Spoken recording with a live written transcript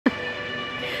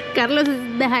Carlos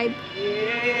is the hype.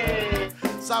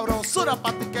 Sabrosura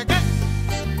pa' ti que.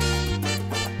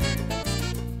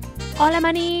 Hola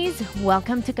manis,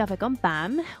 welcome to Café con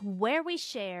Pam, where we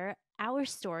share our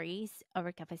stories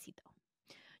over cafecito.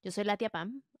 Yo soy la tía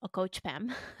Pam, or Coach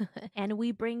Pam, and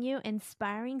we bring you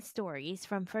inspiring stories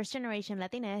from first-generation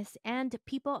Latinas and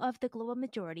people of the global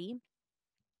majority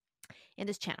in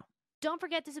this channel. Don't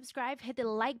forget to subscribe, hit the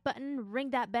like button,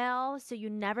 ring that bell so you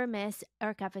never miss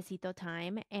our cafecito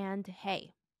time. And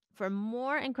hey, for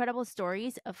more incredible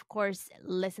stories, of course,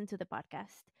 listen to the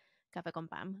podcast, Café con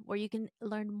Pam, where you can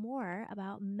learn more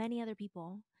about many other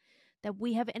people that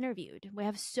we have interviewed. We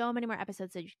have so many more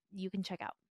episodes that you can check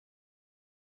out.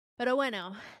 Pero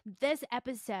bueno, this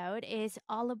episode is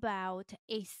all about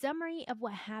a summary of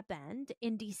what happened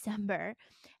in December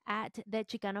at the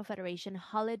Chicano Federation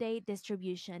holiday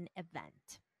distribution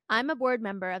event. I'm a board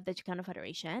member of the Chicano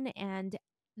Federation, and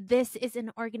this is an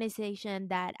organization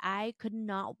that I could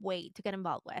not wait to get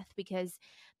involved with because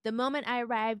the moment I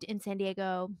arrived in San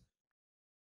Diego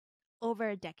over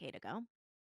a decade ago,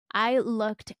 I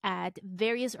looked at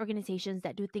various organizations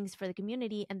that do things for the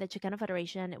community, and the Chicano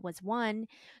Federation was one.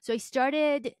 So I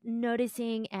started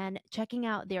noticing and checking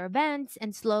out their events,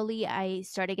 and slowly I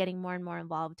started getting more and more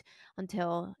involved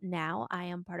until now I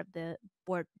am part of the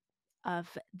board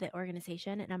of the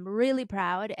organization, and I'm really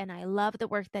proud, and I love the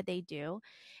work that they do.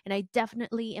 And I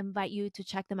definitely invite you to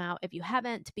check them out if you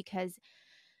haven't, because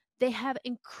they have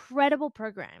incredible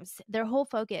programs. Their whole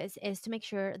focus is to make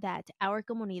sure that our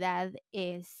comunidad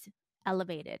is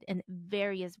elevated in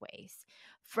various ways,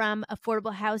 from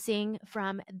affordable housing,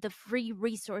 from the free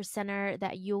resource center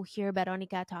that you'll hear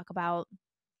Veronica talk about,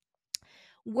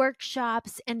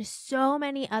 workshops, and so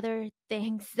many other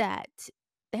things that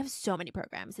they have so many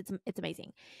programs. It's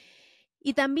amazing.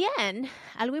 Y también,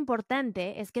 algo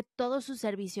importante es que todos sus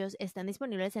servicios están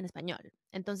disponibles en español.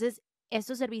 Entonces,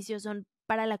 estos servicios son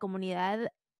para la comunidad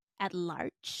at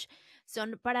large,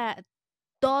 son para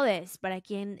todos, para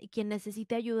quien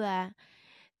necesite ayuda.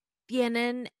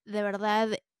 Tienen, de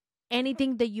verdad,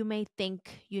 anything that you may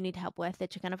think you need help with, the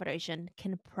Chicano Federation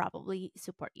can probably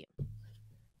support you.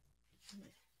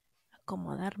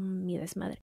 Acomodar mi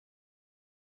desmadre.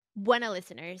 Bueno,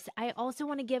 listeners, I also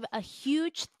want to give a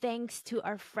huge thanks to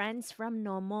our friends from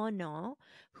No Mono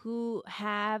who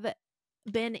have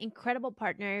been incredible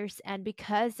partners, and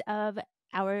because of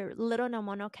our little No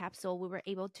Mono capsule, we were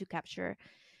able to capture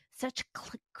such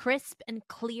crisp and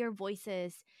clear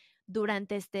voices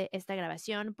durante esta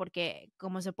grabación, porque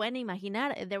como se pueden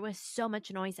imaginar, there was so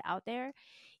much noise out there.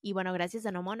 Y bueno, gracias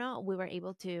a No Mono, we were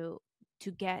able to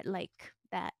get like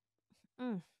that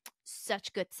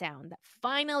such good sound that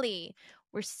finally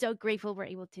we're so grateful we're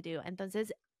able to do.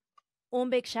 Entonces, un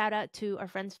big shout out to our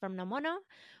friends from No Mono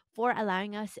for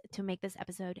allowing us to make this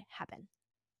episode happen.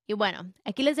 Y bueno,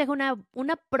 aquí les dejo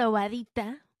una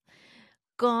probadita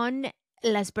con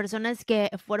las personas que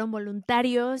fueron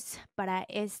voluntarios para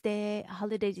este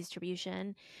holiday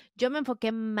distribution. Yo me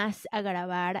enfoqué más a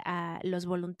grabar a los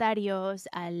voluntarios,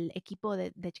 al equipo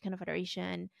de Chicano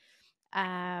Federation,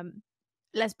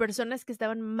 las personas que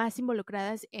estaban más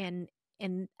involucradas en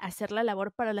hacer la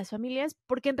labor para las familias,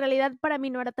 porque en realidad para mí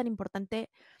no era tan importante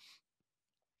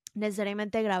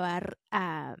necesariamente grabar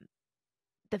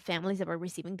the families that were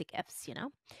receiving the gifts, you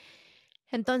know.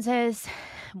 Entonces,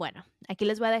 bueno, aquí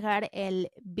les voy a dejar el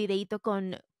videito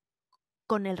con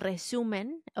el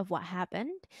resumen of what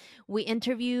happened. We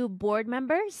interview board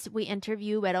members. We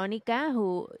interview Veronica,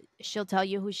 who she'll tell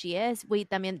you who she is. We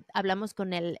también hablamos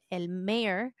con el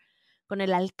mayor, con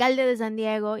el alcalde de San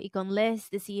Diego, y con Liz,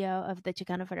 the CEO of the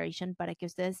Chicano Federation, para que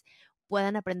ustedes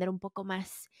puedan aprender un poco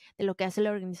más de lo que hace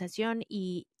la organización.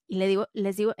 Y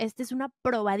les digo, esta es una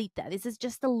probadita. This is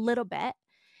just a little bit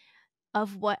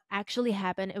of what actually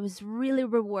happened. It was really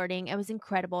rewarding. It was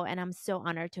incredible, and I'm so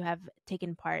honored to have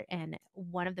taken part in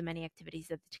one of the many activities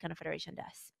that the Chicano Federation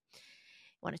does.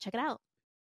 Want to check it out?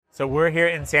 So we're here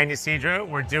in San Isidro.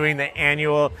 We're doing the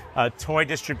annual toy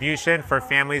distribution for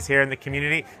families here in the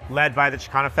community, led by the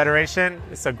Chicano Federation.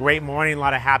 It's a great morning, a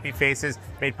lot of happy faces,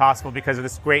 made possible because of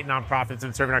this great nonprofit that's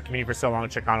been serving our community for so long,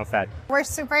 Chicano Fed. We're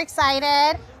super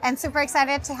excited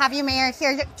to have you, Mayor,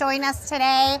 here join us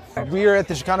today. We are at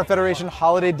the Chicano Federation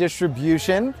holiday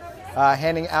distribution,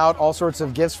 handing out all sorts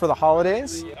of gifts for the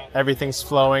holidays. Everything's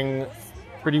flowing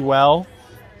pretty well.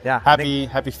 Yeah,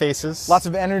 happy faces. Lots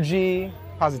of energy,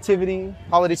 positivity,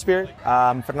 holiday spirit.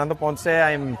 Fernando Ponce,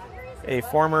 I'm a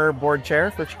former board chair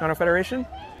for Chicano Federation.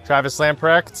 Travis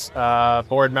Lamprecht,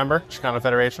 board member, Chicano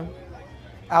Federation.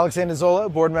 Alexander Zola,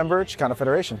 board member, Chicano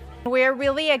Federation. We're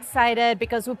really excited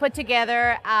because we put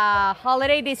together a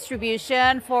holiday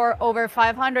distribution for over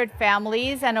 500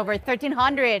 families and over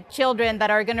 1,300 children that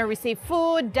are going to receive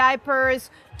food, diapers,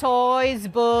 toys,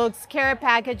 books, care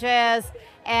packages.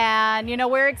 And,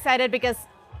 we're excited because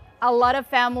a lot of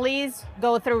families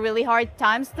go through really hard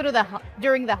times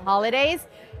during the holidays.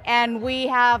 And we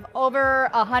have over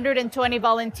 120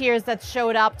 volunteers that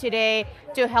showed up today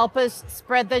to help us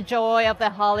spread the joy of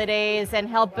the holidays and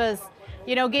help us,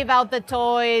 give out the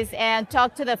toys and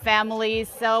talk to the families.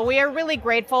 So we are really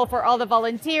grateful for all the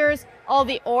volunteers, all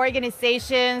the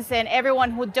organizations, and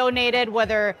everyone who donated,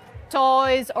 whether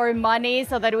toys or money,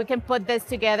 so that we can put this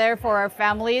together for our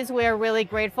families. We are really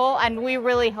grateful, and we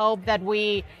really hope that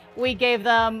we gave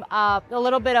them a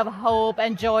little bit of hope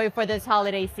and joy for this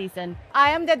holiday season.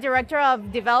 I am the Director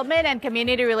of Development and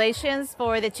Community Relations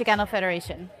for the Chicano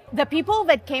Federation. The people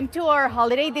that came to our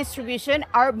holiday distribution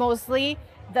are mostly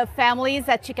the families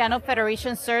that Chicano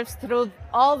Federation serves through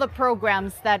all the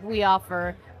programs that we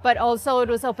offer, but also it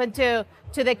was open to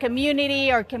the community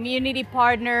or community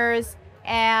partners.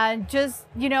 And just,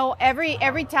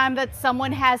 every time that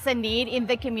someone has a need in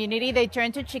the community, they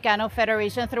turn to Chicano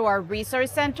Federation through our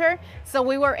resource center. So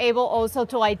we were able also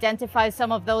to identify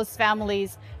some of those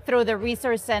families through the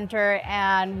resource center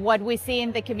and what we see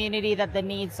in the community that the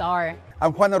needs are.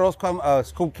 I'm Juan Orozco. I'm a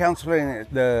school counselor in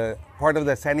the part of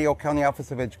the San Diego County Office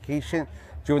of Education,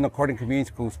 Juvenile Court and Community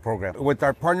Schools program. With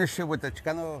our partnership with the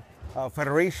Chicano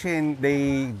Federation,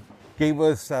 they gave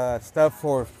us stuff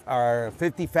for our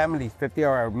 50 families, 50 of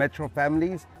our metro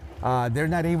families. They're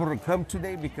not able to come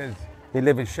today because they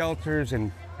live in shelters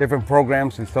and different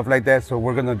programs and stuff like that, so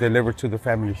we're going to deliver to the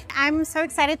families. I'm so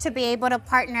excited to be able to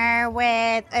partner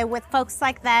with folks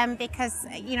like them because,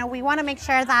 we want to make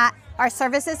sure that our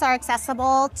services are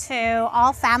accessible to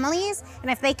all families, and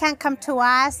if they can't come to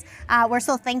us, we're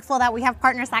so thankful that we have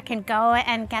partners that can go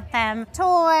and get them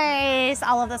toys,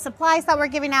 all of the supplies that we're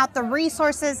giving out, the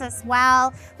resources as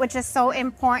well, which is so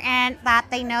important that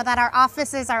they know that our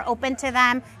offices are open to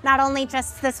them, not only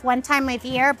just this one time of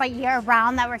year, but year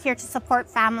round, that we're here to support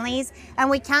families. And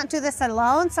we can't do this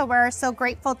alone, so we're so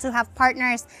grateful to have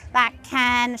partners that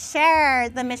can share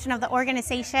the mission of the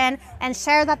organization and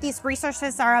share that these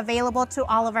resources are available to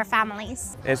all of our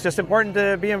families. It's just important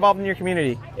to be involved in your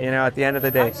community, at the end of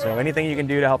the day. So anything you can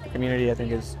do to help the community, I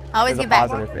think is always is a give back.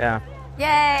 positive. Yeah.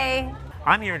 Yay!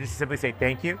 I'm here to simply say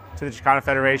thank you to the Chicano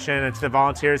Federation and to the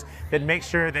volunteers that make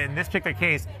sure that in this particular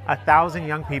case, 1,000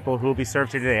 young people who will be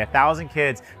served here today, 1,000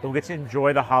 kids who will get to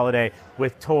enjoy the holiday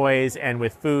with toys and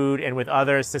with food and with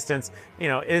other assistance.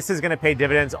 This is going to pay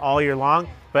dividends all year long,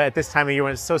 but at this time of year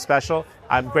when it's so special,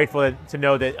 I'm grateful to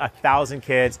know that 1,000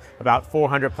 kids, about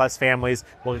 400 plus families,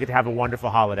 will get to have a wonderful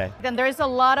holiday. And there's a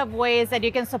lot of ways that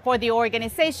you can support the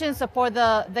organization, support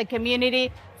the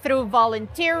community, through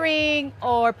volunteering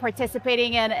or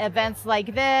participating in events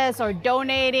like this or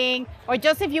donating, or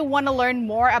just if you want to learn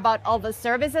more about all the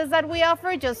services that we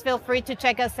offer, just feel free to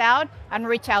check us out and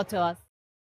reach out to us.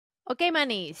 Okay,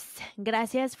 manis.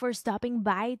 Gracias for stopping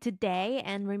by today.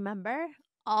 And remember,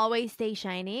 always stay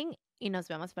shining. Y nos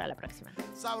vemos para la próxima.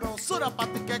 Sabrosura pa'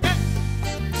 ti que